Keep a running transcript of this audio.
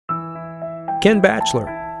Ken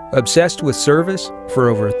Batchelor, obsessed with service for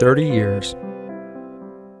over 30 years.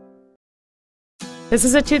 This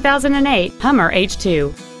is a 2008 Hummer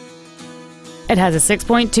H2. It has a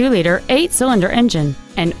 6.2-liter 8-cylinder engine,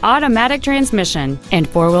 an automatic transmission, and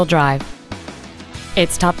 4-wheel drive.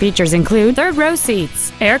 Its top features include third-row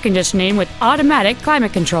seats, air conditioning with automatic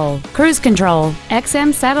climate control, cruise control,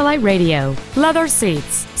 XM satellite radio, leather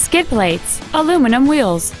seats, skid plates, aluminum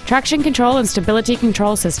wheels, traction control and stability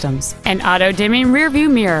control systems, an auto-dimming rear-view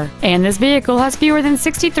mirror, and this vehicle has fewer than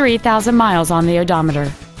 63,000 miles on the odometer.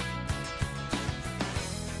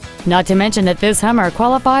 Not to mention that this Hummer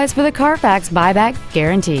qualifies for the Carfax buyback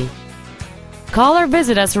guarantee. Call or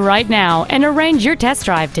visit us right now and arrange your test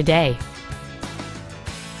drive today.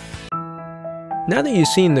 Now that you've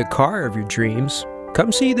seen the car of your dreams,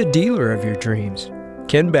 come see the dealer of your dreams,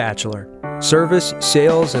 Ken Batchelor. Service,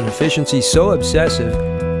 sales, and efficiency so obsessive,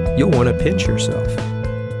 you'll want to pinch yourself.